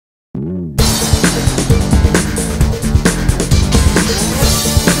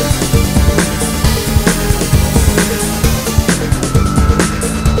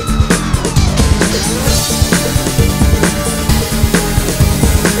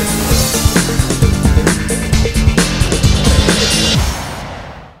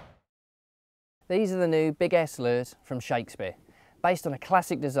These are the new Big S Lures from Shakespeare. Based on a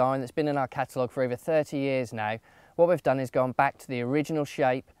classic design that's been in our catalogue for over 30 years now, what we've done is gone back to the original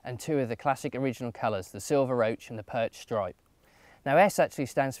shape and two of the classic original colours, the silver roach and the perch stripe. Now S actually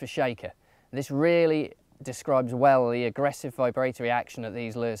stands for shaker. This really describes well the aggressive vibratory action that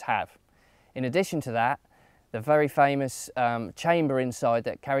these lures have. In addition to that, the very famous chamber inside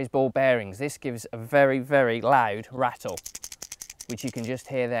that carries ball bearings, this gives a very, very loud rattle, which you can just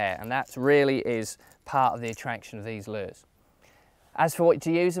hear there, and that really is part of the attraction of these lures. As for what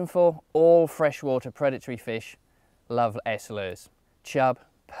to use them for, all freshwater predatory fish love S lures. Chub,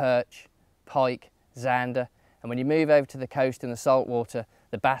 perch, pike, zander, and when you move over to the coast in the saltwater,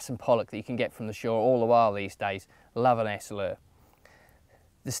 the bass and pollock that you can get from the shore all the while these days love an S lure.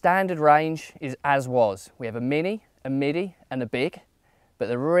 The standard range is as was. We have a mini, a midi and a big, but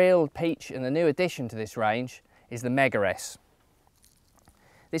the real peach and the new addition to this range is the Mega S.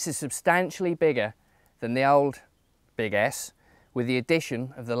 This is substantially bigger than the old Big S, with the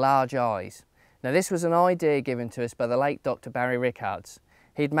addition of the large eyes. Now this was an idea given to us by the late Dr. Barry Rickards.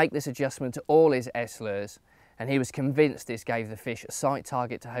 He'd make this adjustment to all his S lures, and he was convinced this gave the fish a sight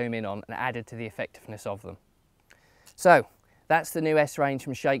target to home in on and added to the effectiveness of them. So that's the new S range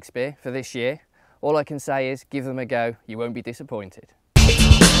from Shakespeare for this year. All I can say is give them a go, you won't be disappointed.